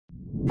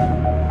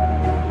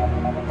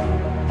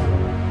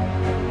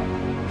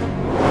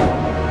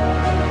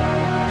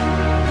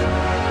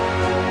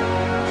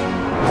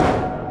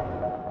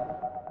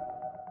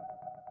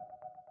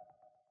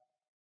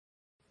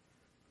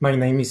My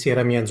name is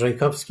Jeremim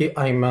Jędrzejkowskim.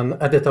 I'm an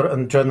editor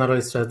and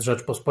journalist at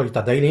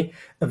Rzeczpospolita Daily.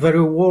 A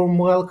very warm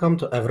welcome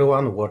to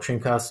everyone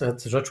watching us at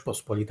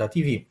Rzeczpospolita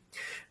TV.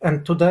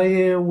 And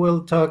today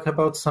we'll talk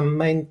about some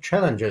main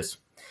challenges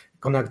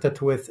connected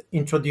with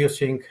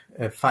introducing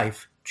a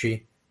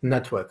 5G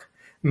network.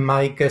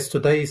 My guest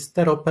today is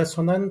Tero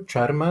Pesonen,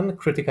 Chairman,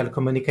 Critical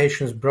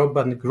Communications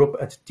Broadband Group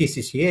at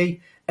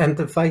TCCA and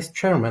the Vice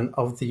Chairman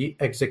of the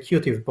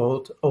Executive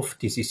Board of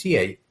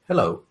TCCA.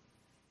 Hello.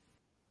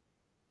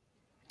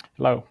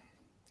 Hello,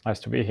 nice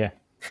to be here.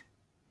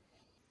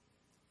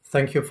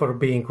 Thank you for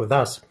being with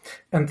us.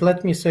 And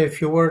let me say a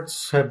few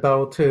words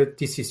about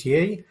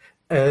TCCA.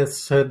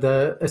 As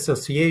the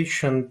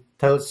association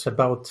tells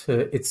about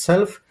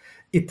itself,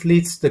 it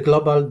leads the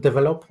global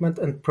development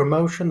and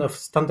promotion of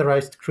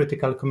standardized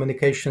critical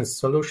communications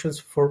solutions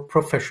for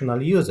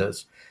professional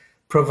users,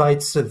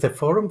 provides the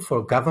forum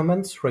for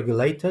governments,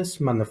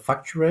 regulators,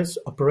 manufacturers,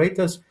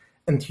 operators,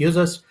 and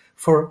users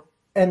for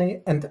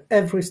any and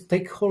every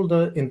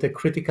stakeholder in the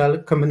critical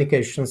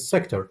communications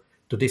sector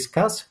to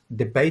discuss,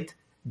 debate,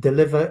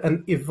 deliver,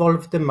 and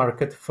evolve the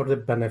market for the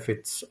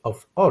benefits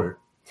of all.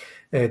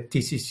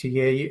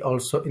 TCCA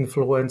also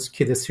influence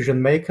key decision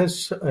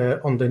makers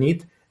on the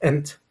need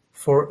and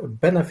for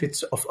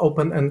benefits of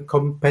open and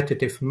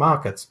competitive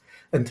markets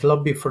and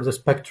lobby for the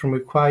spectrum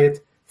required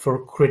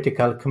for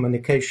critical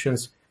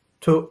communications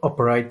to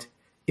operate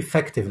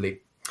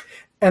effectively.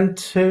 And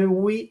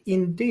we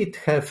indeed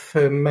have,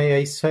 may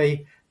I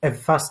say, a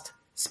vast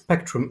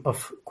spectrum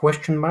of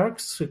question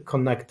marks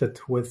connected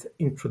with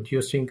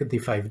introducing the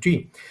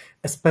 5G,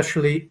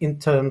 especially in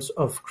terms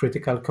of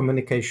critical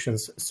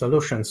communications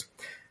solutions.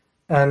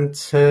 And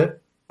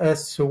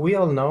as we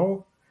all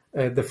know,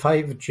 the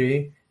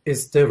 5G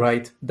is the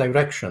right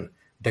direction.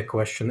 The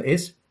question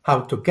is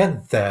how to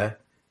get there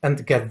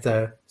and get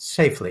there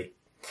safely.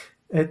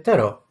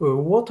 Tero,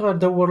 what are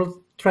the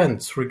world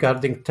trends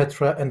regarding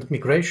TETRA and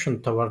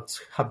migration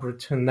towards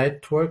hybrid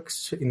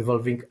networks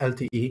involving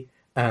LTE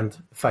and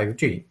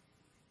 5G?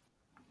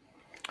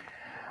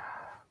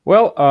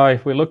 Well,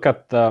 if we look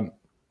at the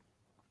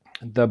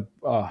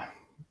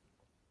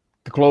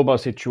global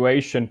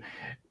situation,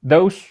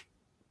 those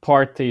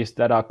parties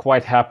that are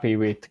quite happy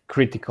with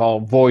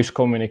critical voice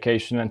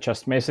communication and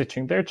just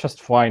messaging, they're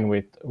just fine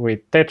with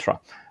TETRA.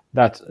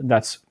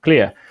 That's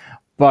clear.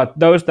 But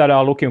those that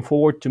are looking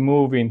forward to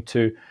move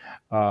into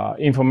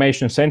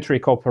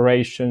information-centric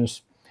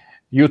operations,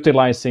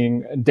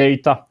 utilizing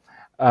data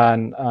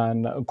and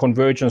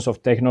convergence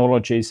of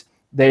technologies,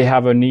 they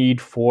have a need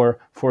for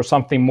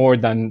something more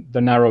than the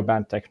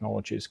narrowband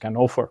technologies can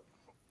offer.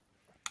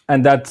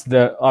 And that's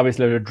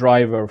obviously the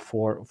driver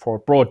for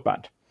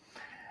broadband.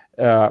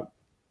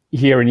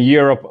 Here in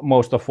Europe,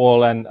 most of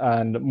all,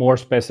 and more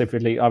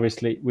specifically,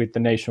 obviously, with the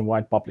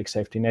nationwide public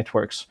safety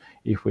networks,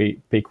 if we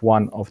pick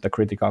one of the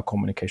critical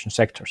communication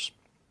sectors.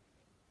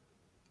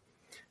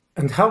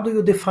 And how do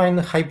you define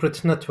a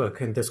hybrid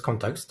network in this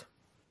context?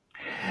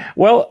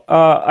 Well,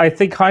 I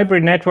think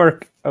hybrid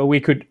network we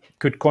could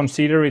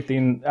consider it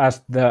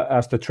as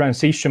the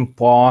transition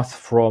path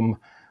from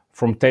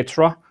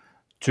TETRA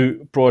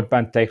to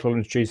broadband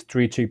technologies,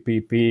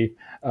 3GPP,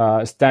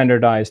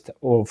 standardized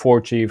or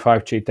 4G,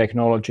 5G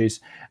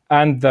technologies,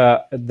 and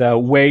the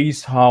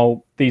ways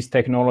how these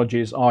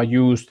technologies are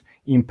used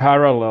in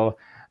parallel,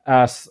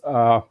 as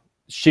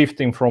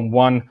shifting from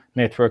one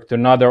network to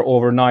another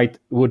overnight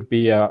would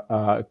be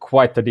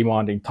quite a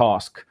demanding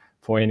task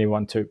for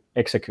anyone to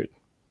execute.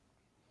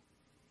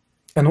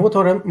 And what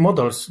are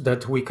models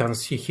that we can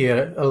see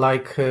here,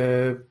 like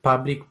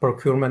public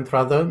procurement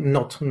rather,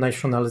 not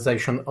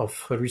nationalization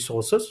of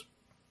resources?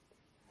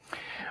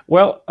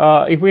 Well,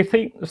 if we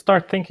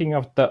start thinking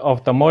of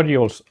the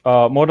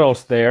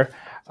models there,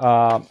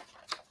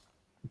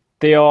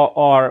 there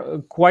are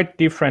quite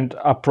different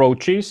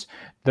approaches.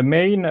 The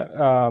main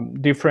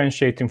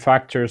differentiating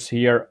factors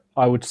here,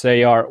 I would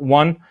say, are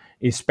one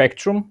is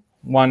spectrum,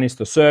 one is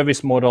the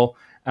service model,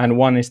 and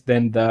one is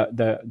then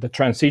the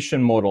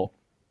transition model.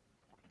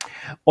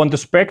 On the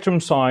spectrum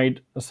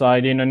side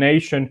in a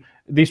nation,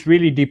 this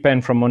really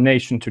depends from a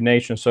nation to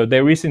nation. So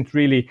there isn't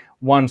really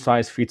one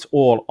size fits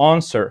all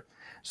answer.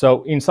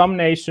 So in some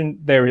nations,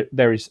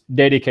 there is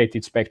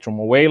dedicated spectrum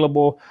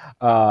available,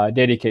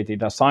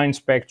 dedicated assigned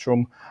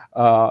spectrum.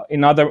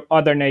 In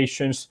other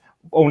nations,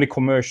 only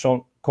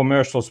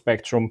commercial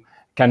spectrum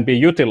can be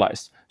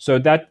utilized. So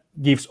that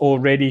gives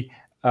already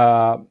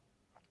a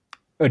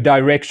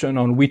direction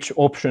on which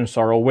options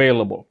are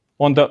available.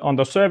 On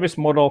the service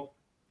model,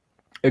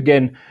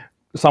 again,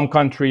 some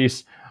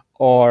countries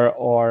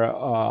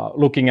are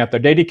looking at the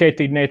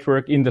dedicated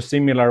network in the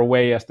similar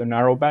way as the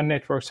narrowband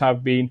networks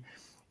have been.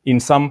 In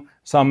some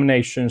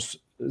nations,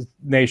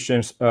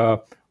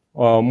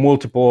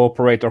 multiple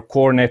operator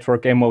core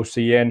network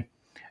 (MOCN)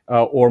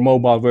 or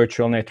mobile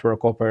virtual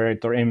network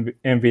operator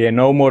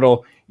 (MVNO)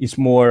 model is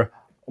more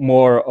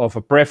more of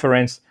a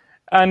preference.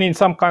 And in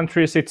some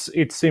countries,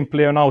 it's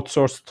simply an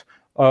outsourced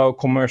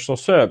commercial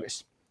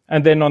service.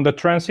 And then on the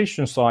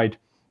transition side,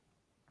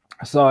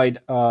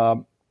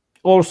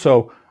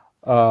 also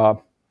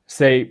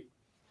say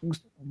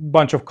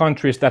bunch of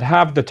countries that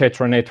have the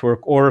TETRA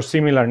network or a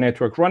similar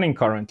network running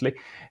currently,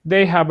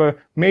 they have a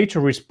major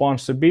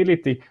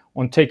responsibility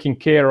on taking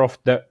care of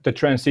the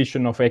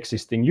transition of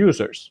existing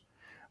users.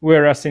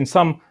 Whereas in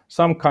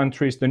some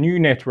countries, the new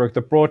network,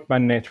 the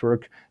broadband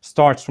network,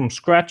 starts from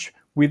scratch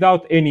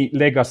without any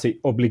legacy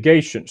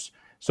obligations.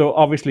 So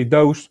obviously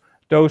those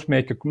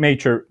make a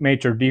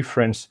major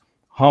difference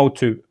how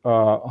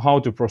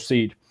to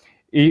proceed.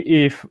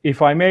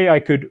 If I may, I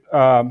could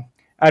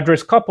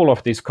address a couple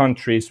of these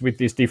countries with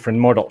these different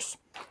models,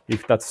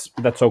 if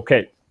that's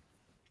okay.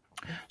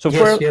 So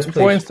yes,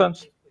 for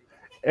instance,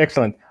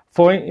 excellent.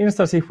 For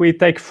instance, if we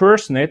take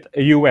FirstNet,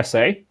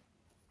 USA,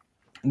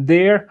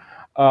 there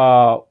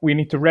we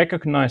need to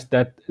recognize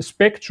that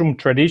spectrum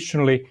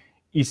traditionally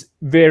is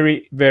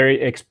very, very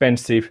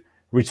expensive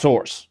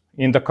resource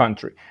in the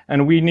country.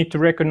 And we need to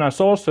recognize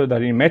also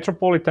that in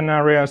metropolitan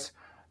areas,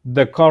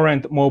 the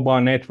current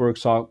mobile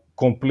networks are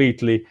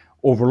completely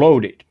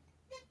overloaded.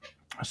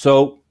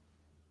 So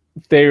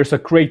there's a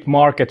great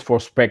market for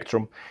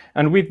spectrum.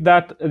 And with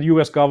that, the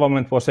US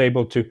government was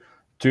able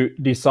to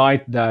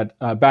decide that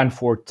band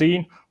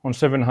 14 on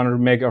 700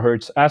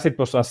 megahertz, as it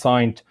was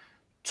assigned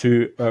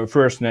to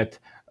FirstNet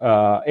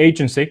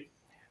agency,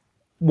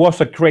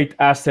 was a great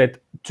asset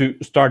to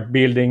start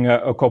building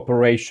a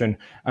cooperation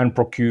and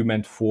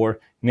procurement for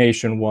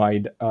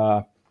nationwide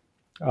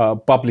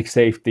public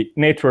safety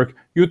network,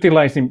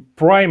 utilizing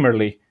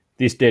primarily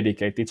this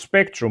dedicated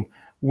spectrum,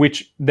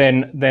 which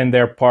then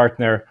their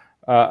partner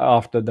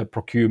after the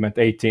procurement,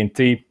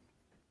 AT&T,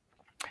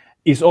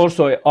 is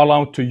also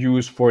allowed to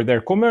use for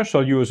their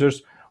commercial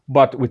users,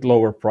 but with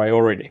lower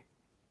priority.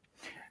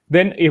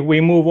 Then if we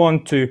move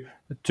on to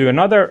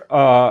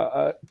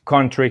another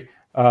country,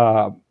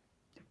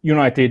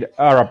 United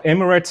Arab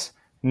Emirates,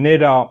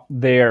 NEDA,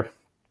 there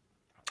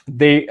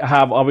they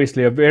have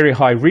obviously a very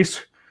high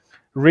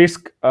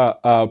risk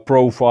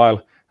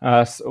profile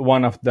as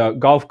one of the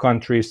Gulf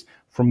countries.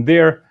 From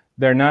their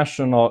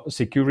national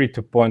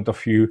security point of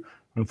view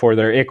and for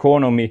their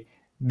economy,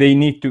 they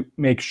need to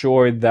make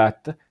sure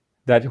that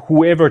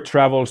whoever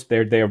travels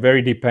there, they are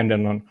very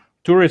dependent on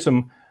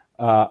tourism,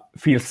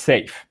 feels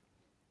safe.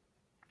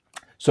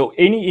 So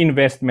any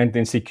investment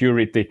in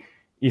security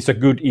is a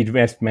good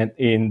investment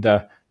in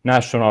the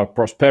national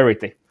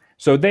prosperity.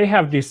 So they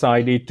have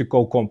decided to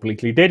go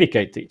completely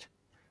dedicated.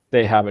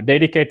 They have a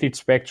dedicated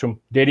spectrum,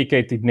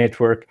 dedicated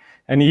network,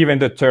 and even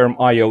the term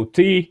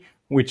IoT,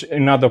 which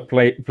in other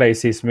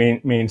places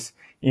means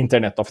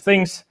Internet of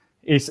Things,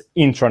 is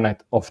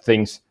Intranet of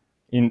Things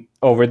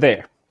over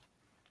there.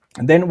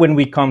 And then when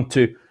we come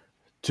to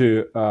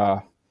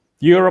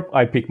Europe,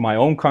 I pick my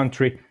own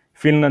country,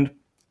 Finland.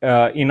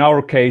 In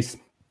our case,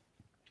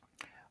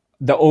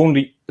 the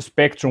only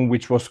spectrum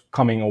which was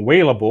coming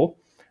available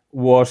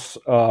was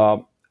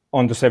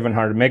on the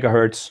 700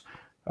 megahertz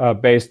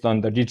based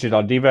on the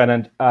digital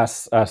dividend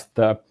as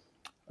the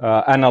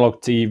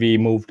analog TV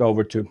moved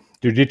over to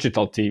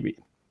digital TV.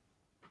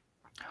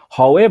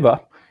 However,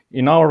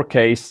 in our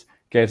case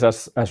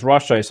as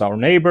Russia is our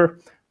neighbor,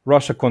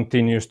 Russia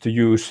continues to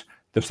use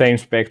the same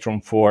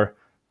spectrum for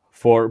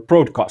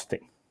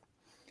broadcasting,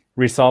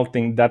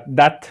 resulting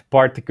that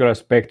particular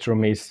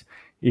spectrum is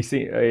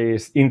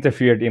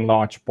interfered in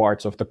large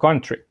parts of the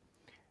country.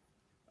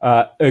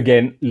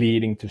 Again,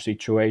 leading to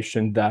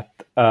situation that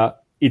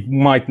it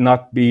might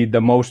not be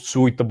the most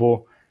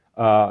suitable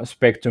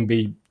spectrum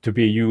to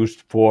be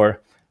used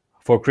for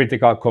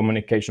critical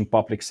communication,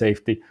 public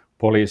safety,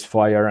 police,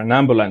 fire, and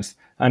ambulance,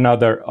 and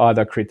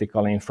other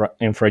critical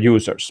infra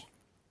users.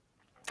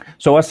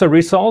 So as a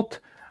result,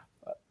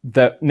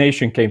 the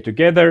nation came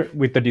together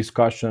with the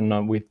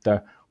discussion with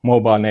the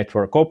mobile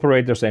network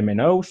operators,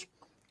 MNOs,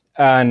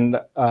 and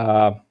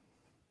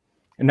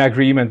an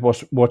agreement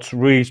was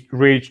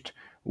reached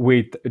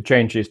with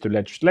changes to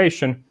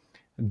legislation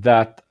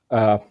that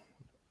a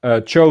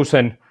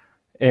chosen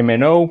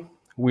MNO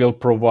will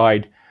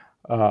provide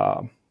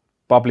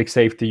public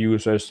safety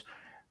users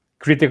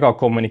critical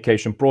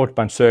communication,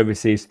 broadband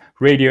services,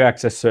 radio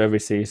access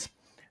services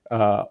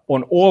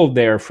on all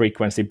their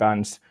frequency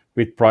bands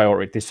with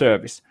priority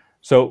service.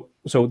 So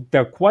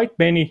there are quite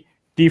many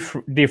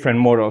different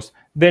models.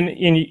 Then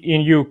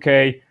in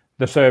UK,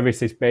 the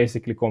service is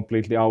basically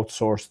completely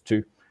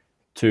outsourced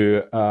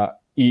to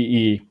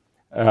EE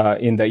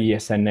in the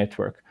ESN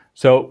network.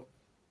 So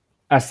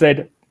as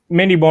said,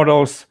 many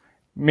models,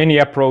 many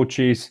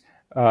approaches,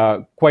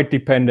 quite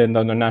dependent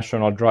on the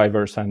national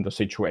drivers and the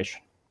situation.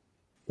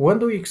 When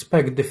do you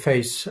expect the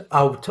phase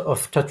out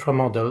of TETRA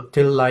model,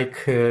 till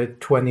like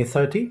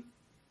 2030?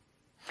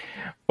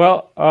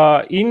 Well,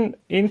 in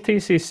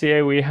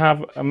TCCA, we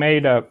have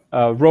made a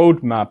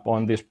roadmap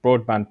on this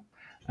broadband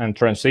and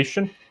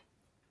transition.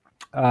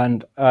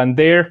 And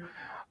there,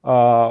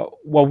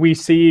 what we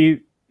see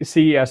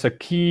as a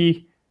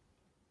key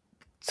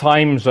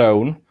time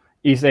zone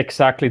is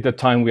exactly the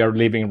time we are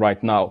living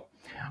right now.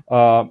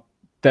 How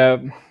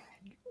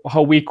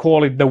we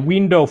call it, the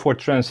window for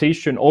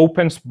transition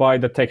opens by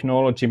the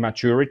technology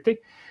maturity,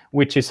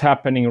 which is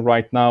happening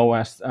right now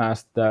as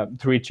the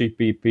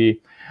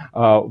 3GPP,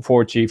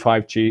 4G,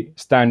 5G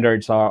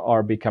standards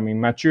are becoming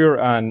mature,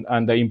 and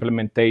the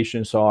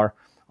implementations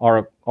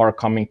are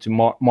coming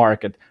to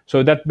market.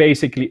 So that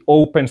basically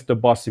opens the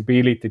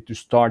possibility to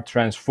start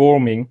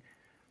transforming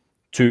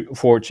to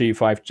 4G,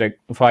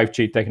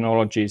 5G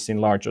technologies in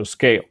larger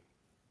scale.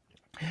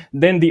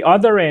 Then the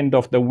other end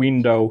of the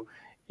window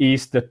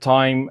is the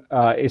time,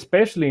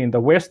 especially in the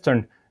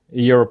Western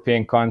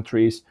European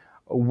countries,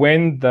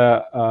 when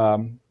the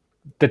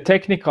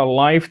technical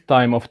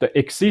lifetime of the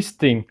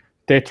existing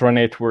TETRA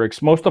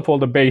networks, most of all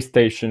the base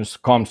stations,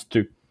 comes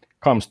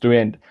to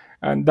end.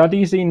 And that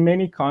is, in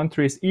many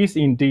countries, is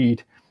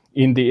indeed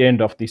in the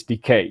end of this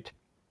decade.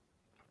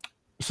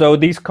 So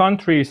these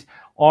countries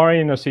are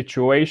in a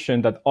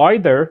situation that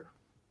either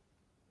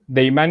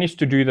they manage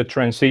to do the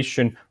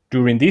transition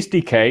during this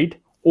decade,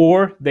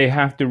 or they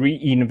have to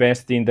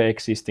reinvest in the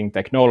existing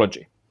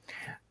technology,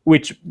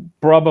 which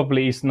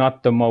probably is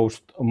not the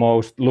most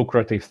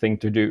lucrative thing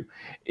to do.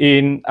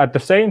 At the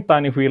same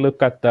time, if we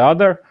look at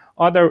the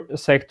other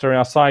sector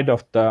aside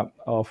of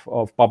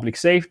public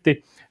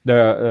safety,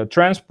 the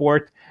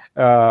transport,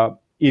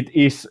 it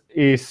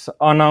is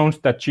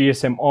announced that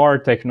GSM-R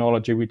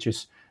technology, which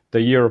is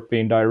the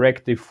European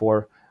directive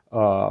for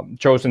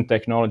chosen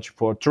technology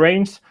for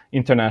trains,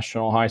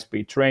 international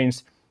high-speed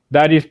trains,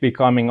 that is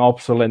becoming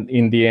obsolete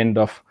in the end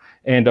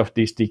of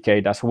this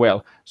decade as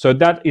well. So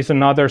that is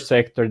another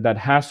sector that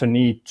has a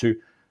need to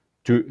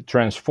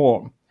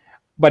transform.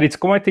 But it's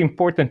quite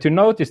important to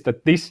notice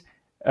that this,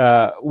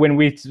 when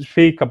we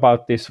speak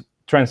about this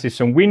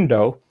transition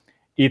window,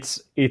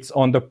 it's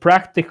on the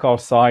practical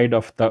side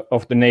of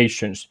the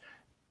nations.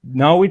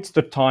 Now it's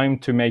the time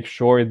to make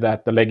sure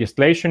that the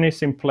legislation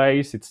is in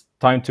place. It's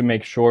time to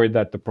make sure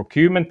that the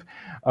procurement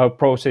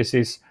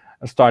processes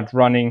start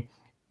running,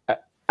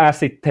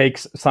 as it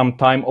takes some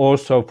time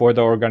also for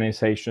the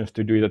organizations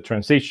to do the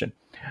transition.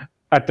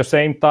 At the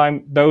same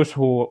time, those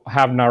who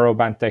have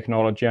narrowband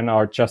technology and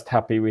are just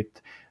happy with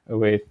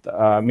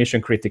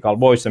mission critical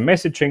voice and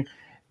messaging,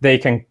 they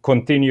can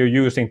continue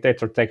using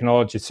TETRA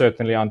technology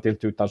certainly until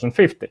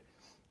 2050.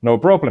 No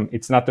problem.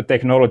 It's not a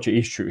technology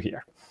issue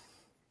here.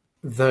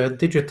 The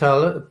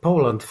Digital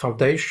Poland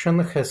Foundation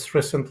has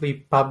recently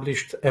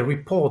published a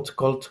report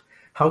called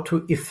How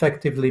to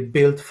Effectively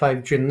Build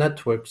 5G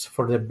Networks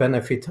for the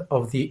Benefit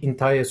of the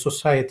Entire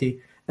Society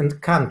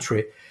and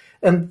Country.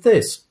 And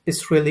this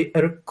is really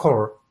a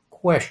core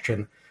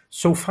question.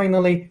 So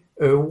finally,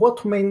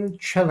 what main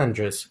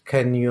challenges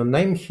can you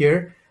name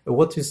here?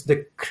 What is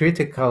the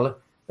critical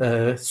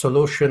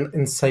solution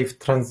in safe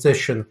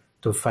transition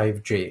to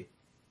 5G?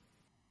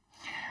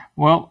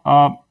 Well,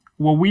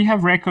 what we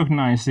have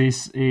recognized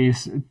is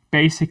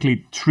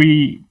basically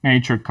three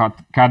major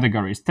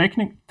categories.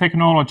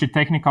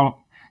 Technical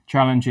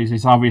challenges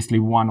is obviously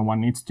one.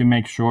 One needs to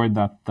make sure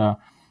that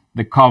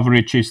the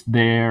coverage is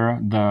there,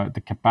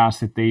 the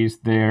capacity is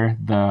there,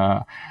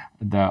 the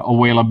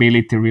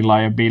availability,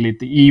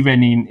 reliability,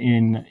 even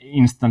in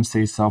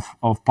instances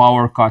of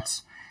power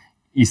cuts,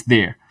 is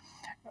there.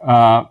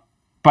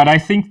 But I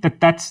think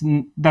that's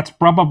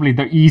probably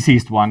the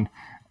easiest one.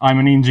 I'm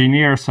an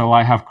engineer, so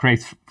I have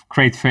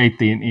great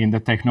faith in the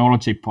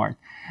technology part.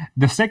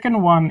 The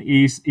second one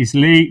is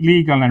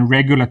legal and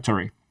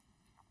regulatory,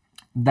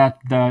 that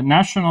the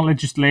national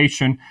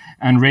legislation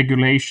and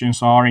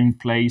regulations are in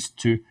place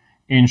to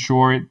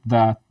ensure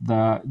that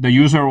the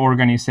user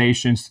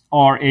organizations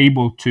are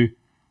able to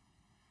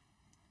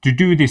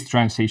do this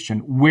transition,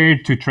 where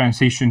to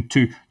transition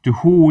to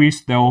who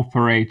is the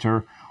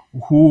operator,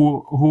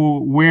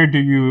 where do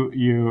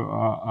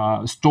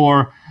you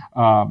store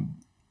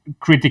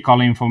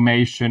critical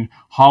information,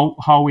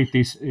 how it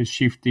is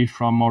shifted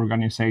from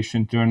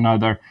organization to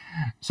another.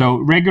 So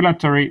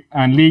regulatory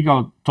and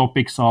legal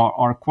topics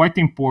are quite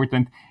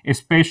important,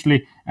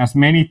 especially as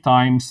many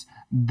times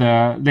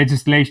the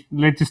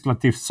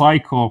legislative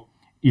cycle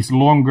is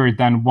longer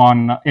than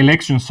one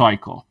election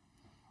cycle.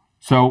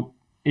 So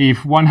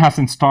if one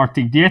hasn't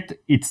started yet,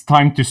 it's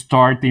time to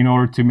start in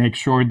order to make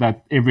sure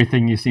that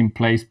everything is in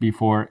place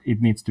before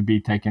it needs to be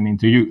taken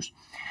into use.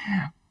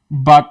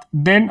 But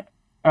then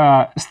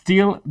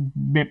still,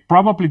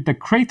 probably the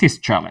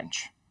greatest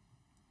challenge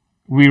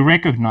we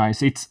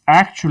recognize, it's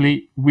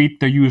actually with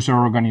the user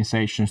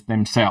organizations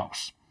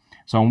themselves.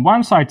 So on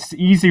one side, it's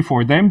easy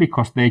for them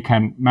because they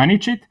can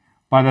manage it,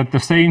 but at the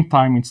same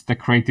time, it's the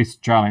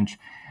greatest challenge.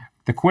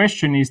 The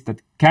question is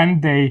that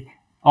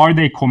are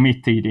they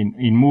committed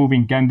in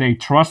moving? Can they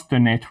trust the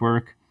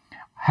network?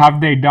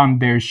 Have they done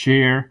their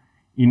share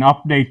in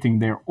updating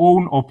their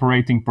own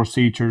operating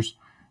procedures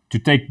to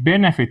take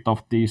benefit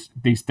of these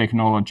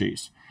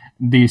technologies,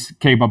 these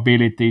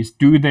capabilities?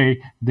 Do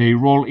they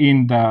roll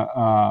in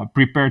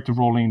prepare to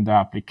roll in the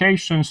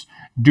applications,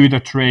 do the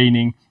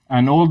training,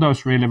 and all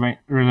those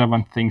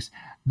relevant things?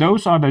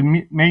 Those are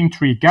the main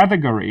three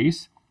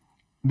categories.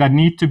 that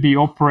need to be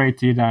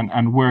operated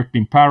and worked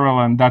in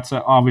parallel, and that's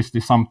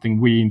obviously something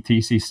we in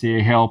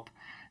TCCA help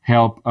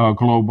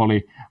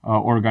globally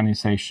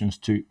organizations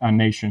and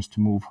nations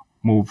to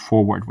move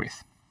forward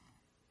with.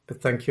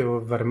 Thank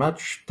you very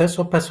much.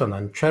 Tero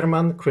Pesonen,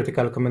 Chairman,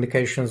 Critical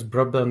Communications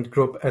Broadband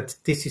Group at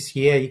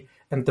TCCA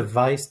and the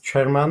Vice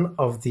Chairman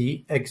of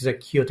the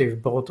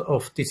Executive Board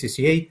of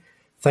TCCA.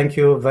 Thank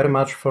you very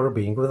much for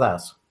being with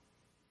us.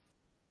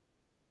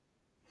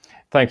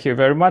 Thank you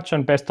very much,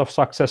 and best of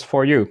success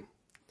for you.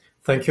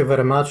 Thank you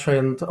very much,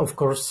 and of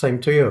course, same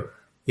to you.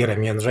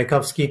 Jeremim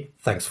Jędrzejkowski,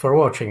 thanks for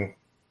watching.